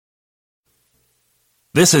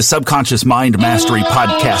This is Subconscious Mind Mastery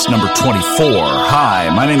Podcast number 24.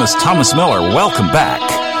 Hi, my name is Thomas Miller. Welcome back.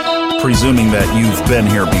 Presuming that you've been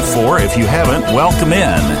here before. If you haven't, welcome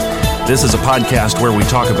in. This is a podcast where we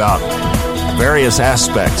talk about various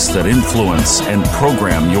aspects that influence and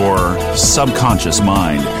program your subconscious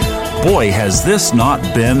mind. Boy, has this not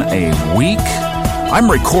been a week?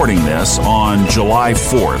 I'm recording this on July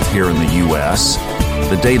 4th here in the U.S.,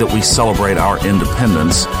 the day that we celebrate our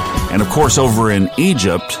independence. And of course, over in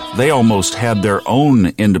Egypt, they almost had their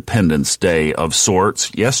own Independence Day of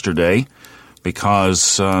sorts yesterday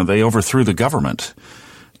because they overthrew the government.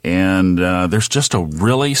 And there's just a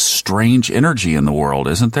really strange energy in the world,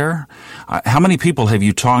 isn't there? How many people have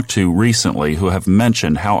you talked to recently who have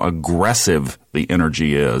mentioned how aggressive the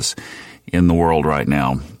energy is in the world right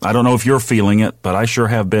now? I don't know if you're feeling it, but I sure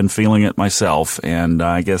have been feeling it myself, and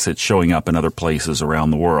I guess it's showing up in other places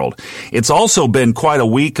around the world. It's also been quite a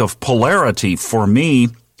week of polarity for me.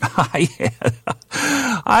 I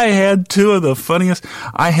had two of the funniest,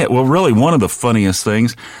 one of the funniest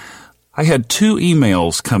things. I had two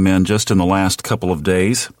emails come in just in the last couple of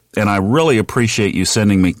days, and I really appreciate you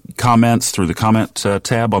sending me comments through the comment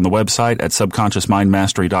tab on the website at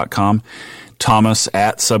subconsciousmindmastery.com. Thomas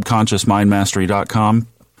at subconsciousmindmastery.com.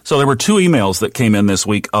 So there were two emails that came in this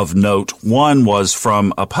week of note. One was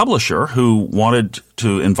from a publisher who wanted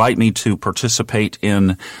to invite me to participate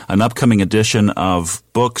in an upcoming edition of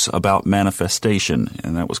books about manifestation,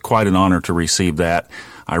 and that was quite an honor to receive that.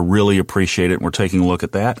 I really appreciate it, and we're taking a look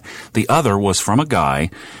at that. The other was from a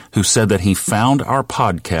guy who said that he found our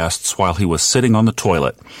podcasts while he was sitting on the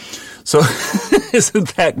toilet. So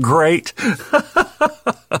isn't that great?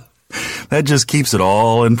 That just keeps it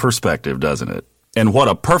all in perspective, doesn't it? And what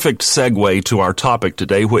a perfect segue to our topic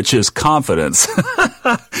today, which is confidence.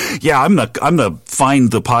 Yeah, I'm the find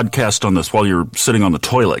the podcast on this while you're sitting on the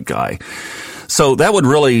toilet guy. So that would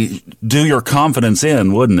really do your confidence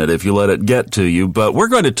in, wouldn't it, if you let it get to you? But we're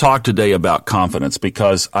going to talk today about confidence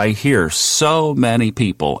because I hear so many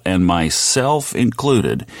people, and myself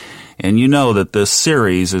included, and you know that this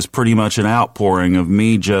series is pretty much an outpouring of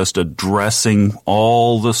me just addressing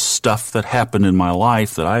all the stuff that happened in my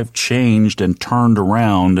life that I've changed and turned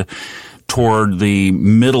around toward the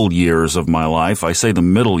middle years of my life. I say the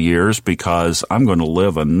middle years because I'm going to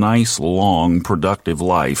live a nice, long, productive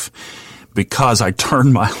life because I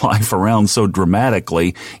turned my life around so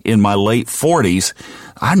dramatically in my late 40s.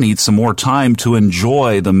 I need some more time to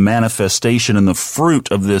enjoy the manifestation and the fruit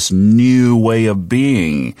of this new way of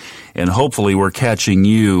being. And hopefully we're catching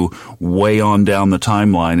you way on down the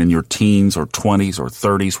timeline in your teens or 20s or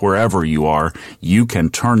 30s, wherever you are. You can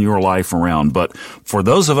turn your life around. But for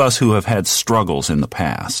those of us who have had struggles in the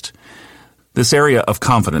past, this area of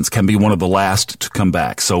confidence can be one of the last to come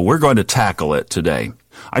back. So we're going to tackle it today.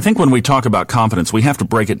 I think when we talk about confidence, we have to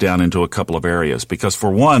break it down into a couple of areas because,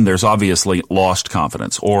 for one, there's obviously lost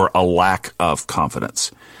confidence or a lack of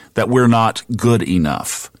confidence, that we're not good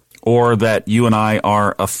enough, or that you and I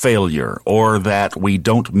are a failure, or that we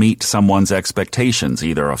don't meet someone's expectations,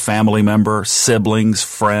 either a family member, siblings,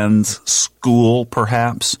 friends, school,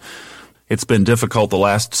 perhaps. It's been difficult the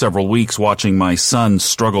last several weeks watching my son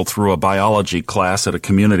struggle through a biology class at a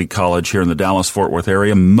community college here in the Dallas-Fort Worth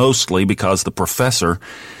area, mostly because the professor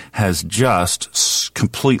has just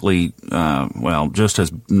completely, just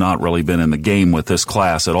has not really been in the game with this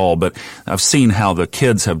class at all. But I've seen how the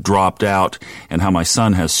kids have dropped out and how my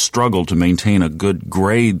son has struggled to maintain a good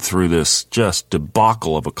grade through this just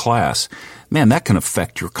debacle of a class. Man, that can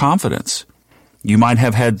affect your confidence. You might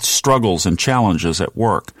have had struggles and challenges at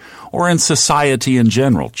work or in society in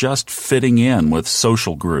general, just fitting in with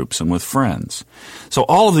social groups and with friends. So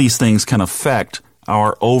all of these things can affect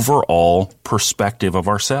our overall perspective of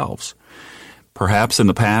ourselves. Perhaps in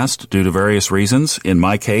the past, due to various reasons, in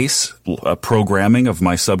my case, a programming of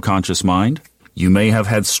my subconscious mind, you may have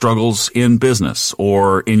had struggles in business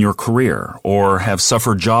or in your career or have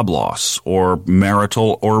suffered job loss or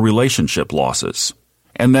marital or relationship losses.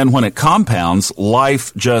 And then when it compounds,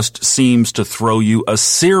 life just seems to throw you a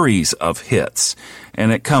series of hits,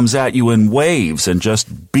 and it comes at you in waves and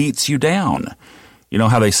just beats you down. You know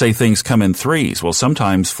how they say things come in threes? Well,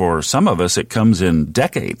 sometimes for some of us, it comes in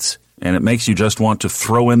decades, and it makes you just want to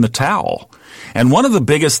throw in the towel. And one of the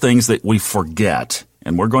biggest things that we forget,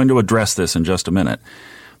 and we're going to address this in just a minute,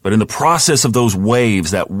 but in the process of those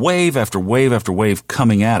waves, that wave after wave after wave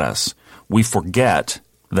coming at us, we forget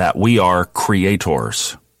that we are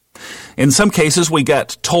creators. In some cases, we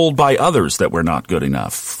get told by others that we're not good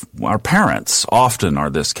enough. Our parents often are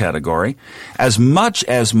this category. As much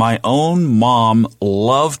as my own mom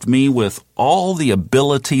loved me with all the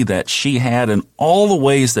ability that she had and all the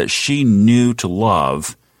ways that she knew to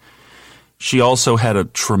love, she also had a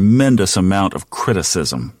tremendous amount of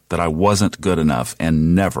criticism that I wasn't good enough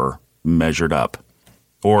and never measured up.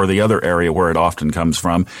 Or the other area where it often comes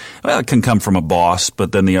from, well, it can come from a boss,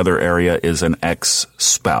 but then the other area is an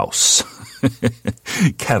ex-spouse.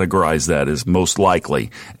 Categorize that as most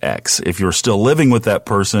likely ex. If you're still living with that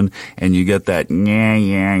person and you get that nyah,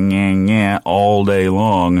 nyah, nyah, nyah all day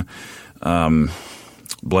long,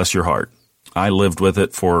 bless your heart. I lived with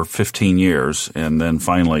it for 15 years, and then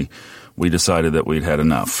finally we decided that we'd had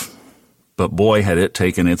enough. But boy, had it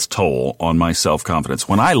taken its toll on my self-confidence.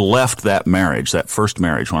 When I left that marriage, that first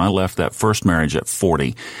marriage at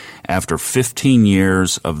 40, after 15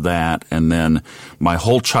 years of that, and then my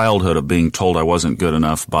whole childhood of being told I wasn't good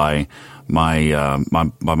enough by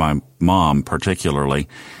my mom particularly,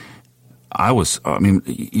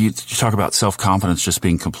 you talk about self-confidence just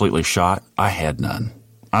being completely shot. I had none.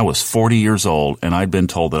 I was 40 years old, and I'd been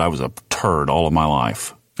told that I was a turd all of my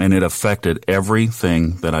life. And it affected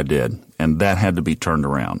everything that I did, and that had to be turned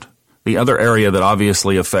around. The other area that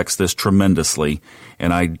obviously affects this tremendously,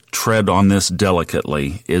 and I tread on this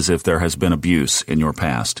delicately, is if there has been abuse in your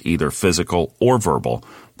past, either physical or verbal,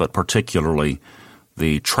 but particularly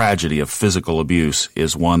the tragedy of physical abuse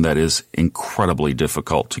is one that is incredibly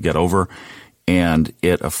difficult to get over, and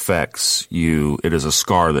it affects you. It is a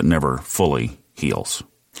scar that never fully heals.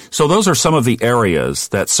 So those are some of the areas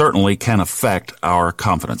that certainly can affect our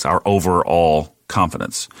confidence, our overall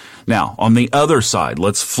confidence. Now, on the other side,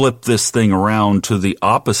 let's flip this thing around to the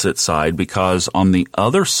opposite side, because on the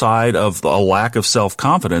other side of a lack of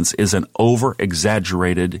self-confidence is an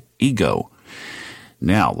over-exaggerated ego.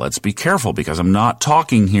 Now, let's be careful, because I'm not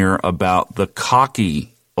talking here about the cocky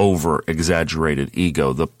over-exaggerated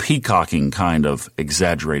ego, the peacocking kind of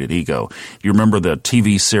exaggerated ego. You remember the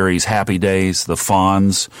TV series Happy Days, the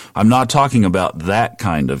Fonz? I'm not talking about that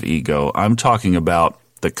kind of ego. I'm talking about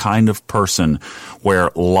the kind of person where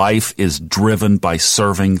life is driven by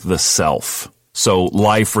serving the self. So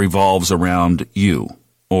life revolves around you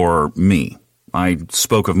or me. I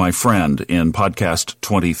spoke of my friend in podcast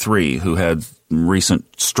 23 who had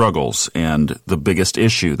recent struggles, and the biggest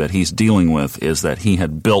issue that he's dealing with is that he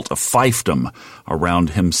had built a fiefdom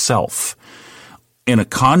around himself. In a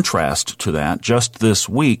contrast to that, just this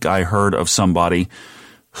week I heard of somebody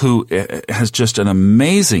who has just an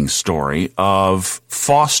amazing story of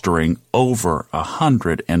fostering over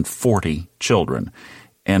 140 children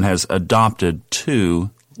and has adopted 2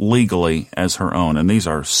 legally as her own, and these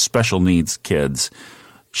are special needs kids.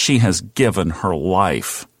 She has given her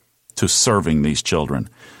life to serving these children.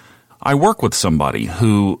 I work with somebody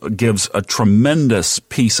who gives a tremendous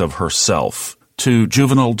piece of herself to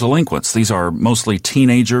juvenile delinquents. These are mostly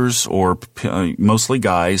teenagers or mostly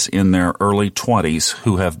guys in their early 20s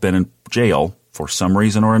who have been in jail for some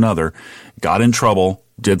reason or another, got in trouble,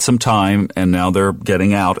 did some time, and now they're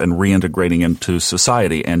getting out and reintegrating into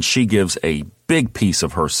society. And she gives a big piece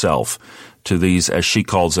of herself to these, as she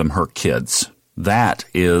calls them, her kids. That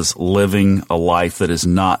is living a life that is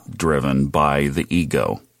not driven by the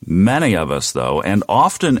ego. Many of us, though, and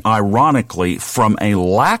often ironically from a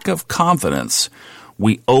lack of confidence,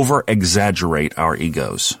 we over-exaggerate our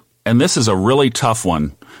egos. And this is a really tough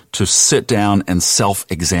one to sit down and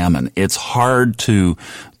self-examine. It's hard to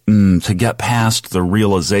get past the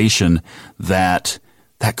realization that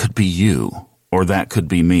that could be you or that could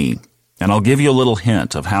be me. And I'll give you a little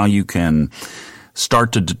hint of how you can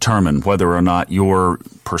start to determine whether or not your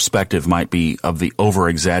perspective might be of the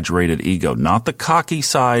over-exaggerated ego. Not the cocky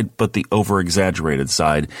side, but the over-exaggerated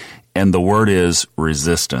side. And the word is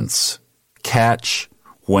resistance. Catch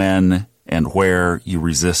when and where you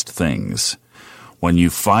resist things. When you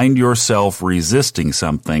find yourself resisting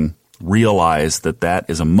something, realize that that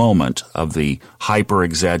is a moment of the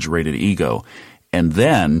hyper-exaggerated ego. And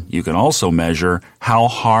then you can also measure how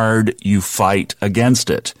hard you fight against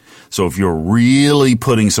it. So if you're really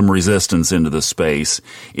putting some resistance into the space,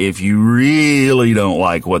 if you really don't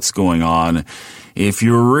like what's going on, if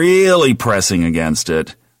you're really pressing against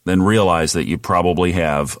it, then realize that you probably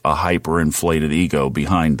have a hyperinflated ego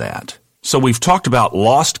behind that. So we've talked about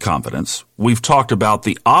lost confidence. We've talked about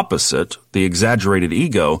the opposite, the exaggerated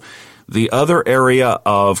ego. The other area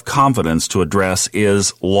of confidence to address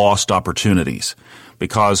is lost opportunities.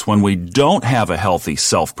 Because when we don't have a healthy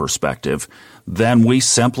self-perspective, then we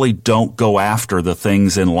simply don't go after the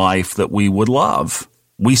things in life that we would love.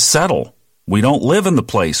 We settle. We don't live in the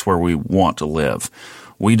place where we want to live.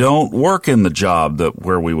 We don't work in the job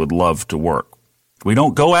where we would love to work. We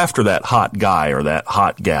don't go after that hot guy or that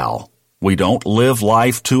hot gal. We don't live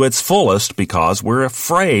life to its fullest because we're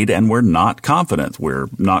afraid and we're not confident. We're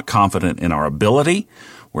not confident in our ability.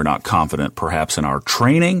 We're not confident perhaps in our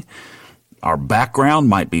training. Our background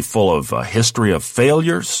might be full of a history of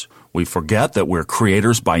failures. We forget that we're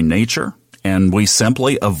creators by nature, and we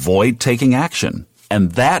simply avoid taking action.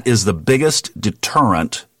 And that is the biggest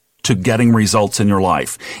deterrent to getting results in your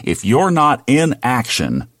life. If you're not in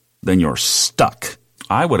action, then you're stuck.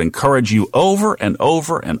 I would encourage you over and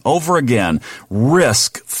over and over again,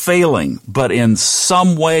 risk failing, but in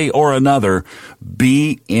some way or another,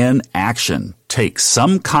 be in action. Take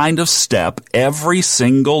some kind of step every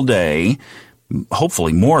single day,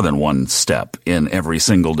 hopefully more than one step in every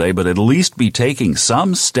single day, but at least be taking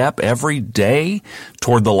some step every day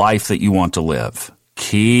toward the life that you want to live.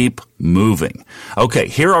 Keep moving. Okay,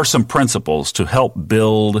 here are some principles to help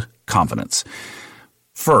build confidence.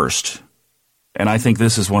 First, and I think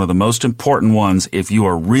this is one of the most important ones if you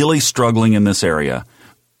are really struggling in this area,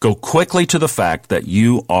 go quickly to the fact that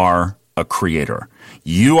you are a creator.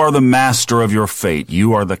 You are the master of your fate.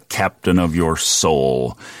 You are the captain of your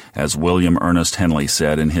soul, as William Ernest Henley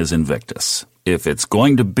said in his Invictus. If it's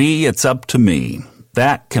going to be, it's up to me.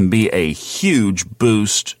 That can be a huge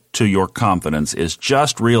boost to your confidence, is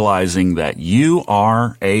just realizing that you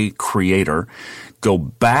are a creator. Go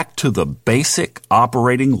back to the basic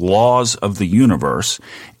operating laws of the universe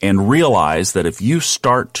and realize that if you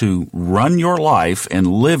start to run your life and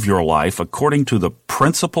live your life according to the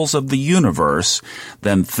principles of the universe,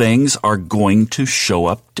 then things are going to show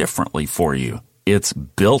up differently for you. It's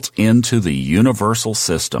built into the universal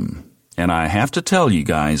system. And I have to tell you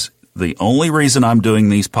guys, the only reason I'm doing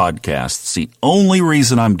these podcasts, the only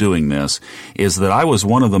reason I'm doing this is that I was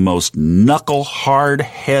one of the most knuckle,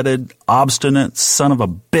 hard-headed, obstinate son of a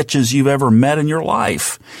bitches you've ever met in your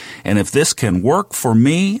life. And if this can work for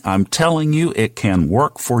me, I'm telling you it can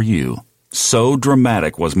work for you. So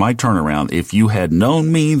dramatic was my turnaround. If you had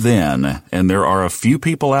known me then, and there are a few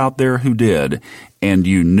people out there who did, and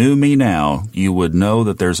you knew me now, you would know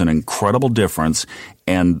that there's an incredible difference.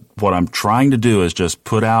 And what I'm trying to do is just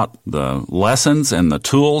put out the lessons and the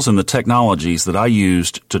tools and the technologies that I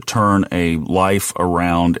used to turn a life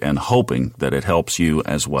around, and hoping that it helps you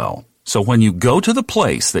as well. So when you go to the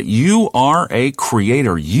place that you are a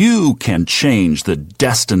creator, you can change the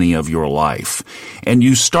destiny of your life. And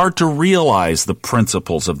you start to realize the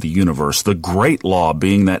principles of the universe, the great law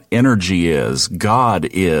being that energy is, God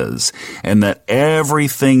is, and that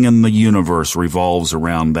everything in the universe revolves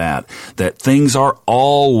around that things are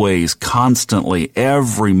always, constantly,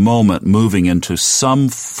 every moment moving into some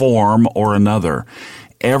form or another.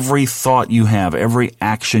 Every thought you have, every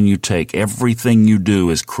action you take, everything you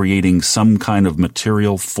do is creating some kind of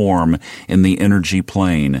material form in the energy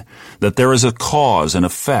plane. That there is a cause and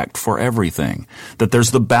effect for everything. That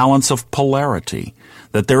there's the balance of polarity.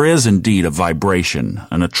 That there is indeed a vibration,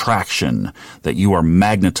 an attraction, that you are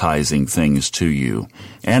magnetizing things to you.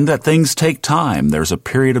 And that things take time. There's a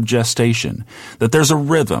period of gestation. That there's a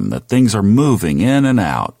rhythm, that things are moving in and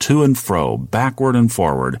out, to and fro, backward and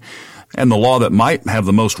forward. And the law that might have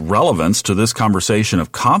the most relevance to this conversation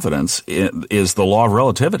of confidence is the law of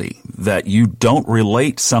relativity, that you don't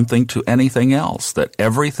relate something to anything else, that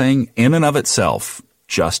everything in and of itself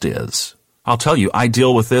just is. I'll tell you, I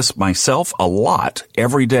deal with this myself a lot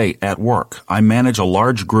every day at work. I manage a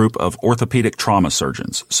large group of orthopedic trauma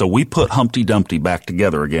surgeons. So we put Humpty Dumpty back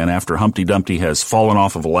together again after Humpty Dumpty has fallen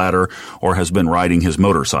off of a ladder or has been riding his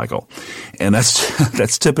motorcycle. And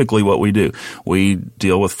that's typically what we do. We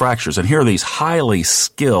deal with fractures. And here are these highly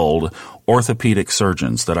skilled orthopedic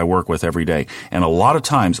surgeons that I work with every day. And a lot of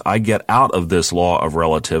times I get out of this law of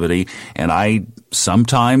relativity, and I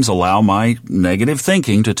sometimes allow my negative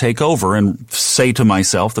thinking to take over and say to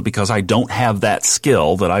myself that because I don't have that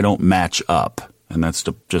skill that I don't match up. And that's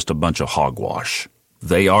just a bunch of hogwash.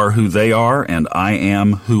 They are who they are, and I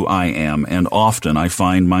am who I am. And often I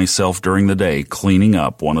find myself during the day cleaning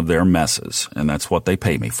up one of their messes, and that's what they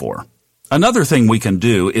pay me for. Another thing we can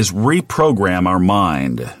do is reprogram our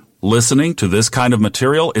mind. Listening to this kind of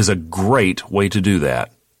material is a great way to do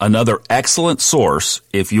that. Another excellent source,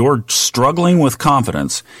 if you're struggling with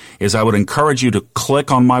confidence, is I would encourage you to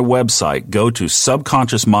click on my website, go to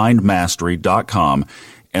subconsciousmindmastery.com,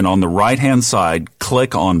 and on the right-hand side,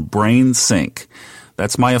 click on Brain Sync.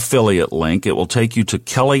 That's my affiliate link. It will take you to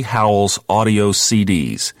Kelly Howell's audio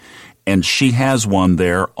CDs, and she has one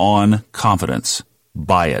there on confidence.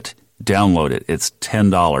 Buy it. Download it. It's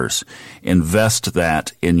 $10. Invest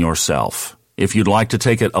that in yourself. If you'd like to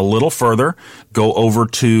take it a little further, go over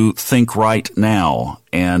to Think Right Now,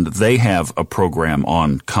 and they have a program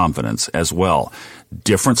on confidence as well.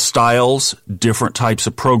 Different styles, different types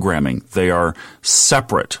of programming. They are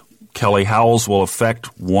separate. Kelly Howells will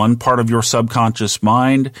affect one part of your subconscious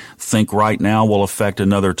mind. Think Right Now will affect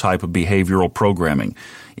another type of behavioral programming.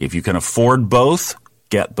 If you can afford both,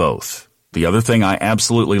 get both. The other thing I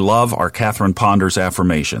absolutely love are Catherine Ponder's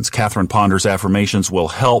affirmations. Catherine Ponder's affirmations will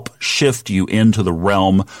help shift you into the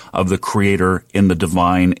realm of the creator in the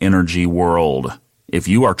divine energy world. If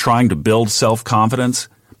you are trying to build self-confidence,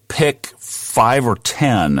 pick 5 or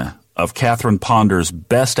 10 of Catherine Ponder's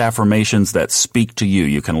best affirmations that speak to you.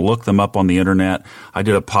 You can look them up on the internet. I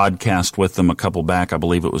did a podcast with them a couple back. I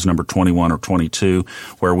believe it was number 21 or 22,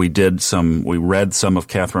 where we read some of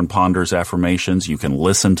Catherine Ponder's affirmations. You can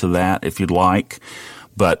listen to that if you'd like.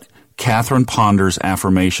 But Catherine Ponder's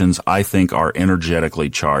affirmations, I think, are energetically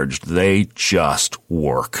charged. They just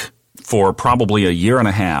work. For probably a year and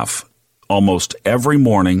a half, almost every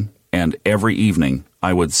morning and every evening,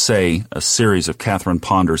 I would say a series of Catherine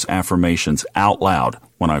Ponder's affirmations out loud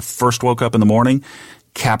when I first woke up in the morning,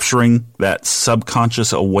 capturing that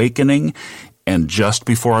subconscious awakening, and just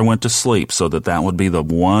before I went to sleep, so that would be the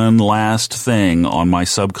one last thing on my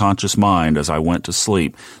subconscious mind as I went to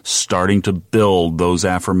sleep, starting to build those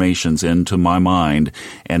affirmations into my mind,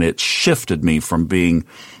 and it shifted me from being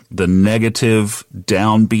the negative,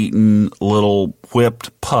 downbeaten, little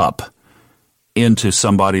whipped pup into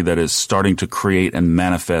somebody that is starting to create and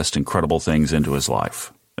manifest incredible things into his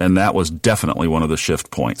life. And that was definitely one of the shift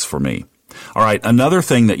points for me. All right, another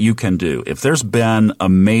thing that you can do, if there's been a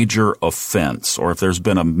major offense or if there's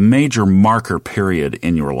been a major marker period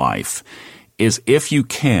in your life, is if you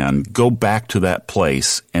can, go back to that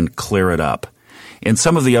place and clear it up. In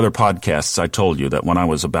some of the other podcasts, I told you that when I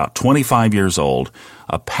was about 25 years old,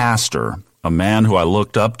 a pastor, a man who I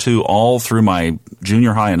looked up to all through my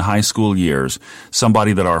junior high and high school years,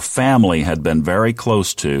 somebody that our family had been very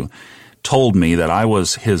close to, told me that I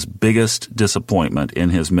was his biggest disappointment in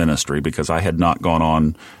his ministry because I had not gone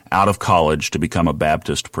on out of college to become a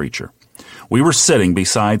Baptist preacher. We were sitting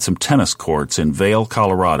beside some tennis courts in Vail,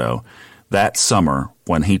 Colorado, that summer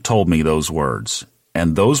when he told me those words.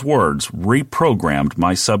 And those words reprogrammed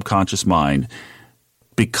my subconscious mind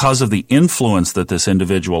because of the influence that this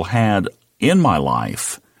individual had in my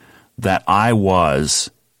life, that I was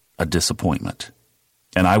a disappointment.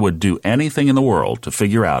 And I would do anything in the world to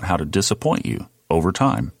figure out how to disappoint you over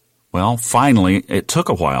time. Well, finally, it took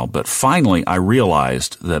a while, but finally I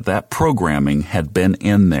realized that programming had been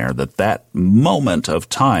in there, that moment of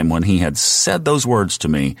time when he had said those words to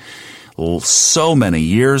me so many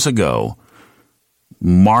years ago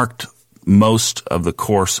marked most of the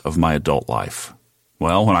course of my adult life.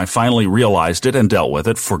 Well, when I finally realized it and dealt with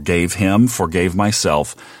it, forgave him, forgave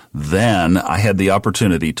myself, then I had the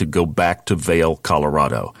opportunity to go back to Vail,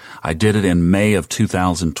 Colorado. I did it in May of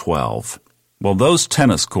 2012. Well, those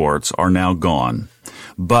tennis courts are now gone,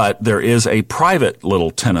 but there is a private little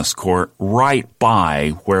tennis court right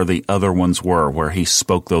by where the other ones were, where he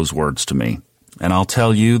spoke those words to me. And I'll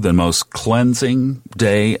tell you, the most cleansing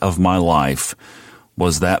day of my life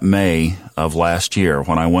was that May of last year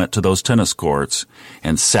when I went to those tennis courts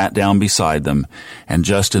and sat down beside them, and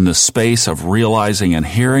just in the space of realizing and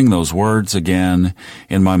hearing those words again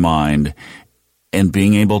in my mind and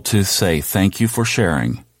being able to say, thank you for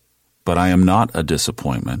sharing, but I am not a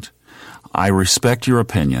disappointment. I respect your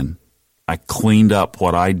opinion. I cleaned up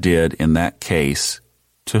what I did in that case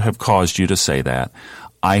to have caused you to say that.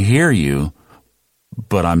 I hear you,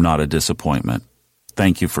 but I'm not a disappointment.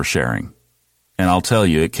 Thank you for sharing. And I'll tell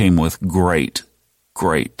you, it came with great,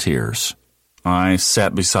 great tears. I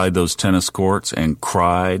sat beside those tennis courts and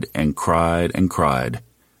cried and cried and cried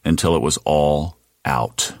until it was all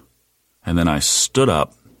out. And then I stood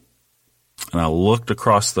up and I looked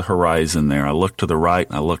across the horizon there. I looked to the right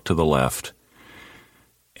and I looked to the left.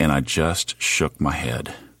 And I just shook my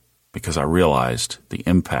head because I realized the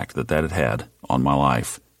impact that had had on my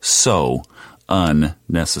life so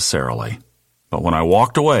unnecessarily. But when I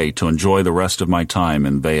walked away to enjoy the rest of my time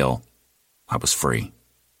in Vail, I was free.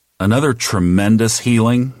 Another tremendous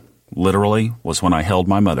healing, literally, was when I held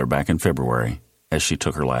my mother back in February as she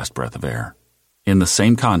took her last breath of air. In the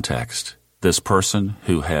same context, this person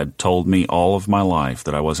who had told me all of my life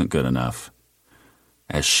that I wasn't good enough,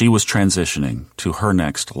 as she was transitioning to her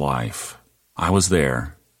next life, I was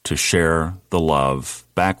there to share the love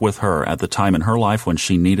back with her at the time in her life when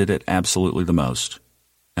she needed it absolutely the most.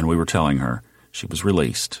 And we were telling her, she was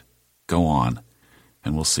released. Go on,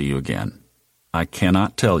 and we'll see you again. I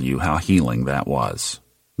cannot tell you how healing that was.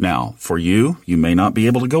 Now, for you may not be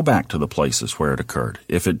able to go back to the places where it occurred.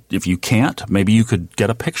 If you can't, maybe you could get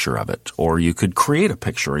a picture of it, or you could create a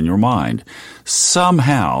picture in your mind.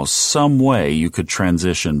 Somehow, some way, you could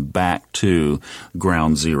transition back to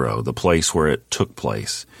ground zero, the place where it took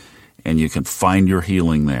place, and you can find your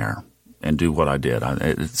healing there and do what I did.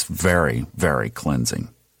 It's very, very cleansing.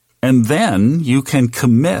 And then you can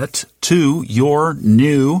commit to your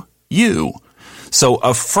new you. So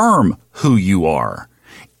affirm who you are.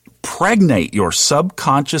 Pregnate your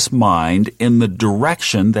subconscious mind in the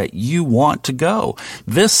direction that you want to go.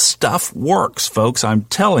 This stuff works, folks. I'm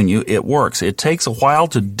telling you, it works. It takes a while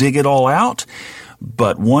to dig it all out,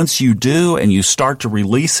 but once you do and you start to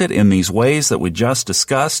release it in these ways that we just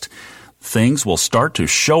discussed, things will start to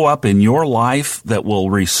show up in your life that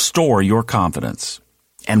will restore your confidence.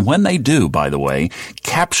 And when they do, by the way,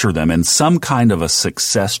 capture them in some kind of a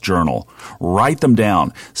success journal. Write them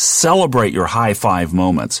down. Celebrate your high five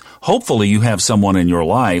moments. Hopefully you have someone in your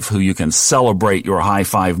life who you can celebrate your high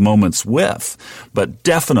five moments with, but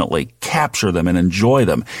definitely capture them and enjoy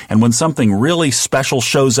them. And when something really special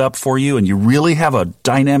shows up for you and you really have a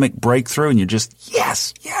dynamic breakthrough and you just,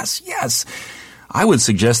 yes, yes, yes, I would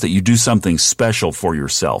suggest that you do something special for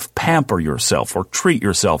yourself, pamper yourself, or treat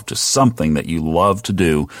yourself to something that you love to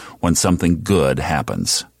do when something good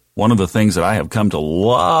happens. One of the things that I have come to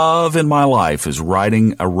love in my life is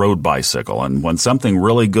riding a road bicycle. And when something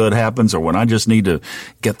really good happens, or when I just need to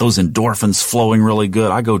get those endorphins flowing really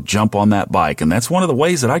good, I go jump on that bike. And that's one of the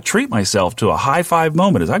ways that I treat myself to a high five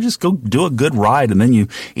moment is I just go do a good ride. And then you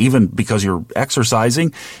even, because you're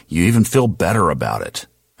exercising, you even feel better about it.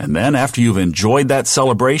 And then after you've enjoyed that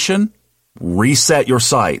celebration, reset your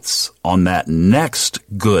sights on that next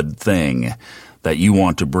good thing that you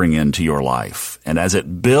want to bring into your life. And as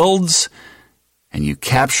it builds and you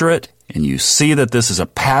capture it and you see that this is a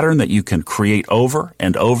pattern that you can create over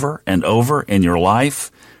and over and over in your life,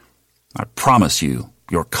 I promise you,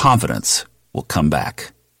 your confidence will come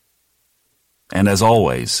back. And as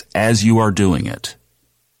always, as you are doing it,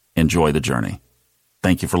 enjoy the journey.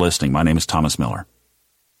 Thank you for listening. My name is Thomas Miller.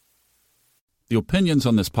 The opinions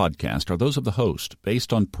on this podcast are those of the host,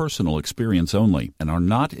 based on personal experience only, and are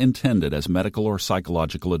not intended as medical or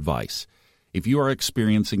psychological advice. If you are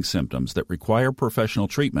experiencing symptoms that require professional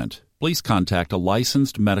treatment, please contact a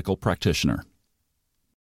licensed medical practitioner.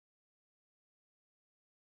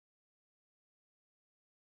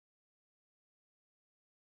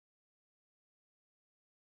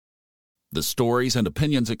 The stories and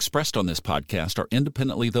opinions expressed on this podcast are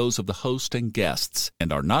independently those of the host and guests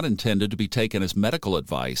and are not intended to be taken as medical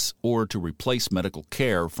advice or to replace medical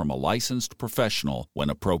care from a licensed professional when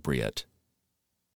appropriate.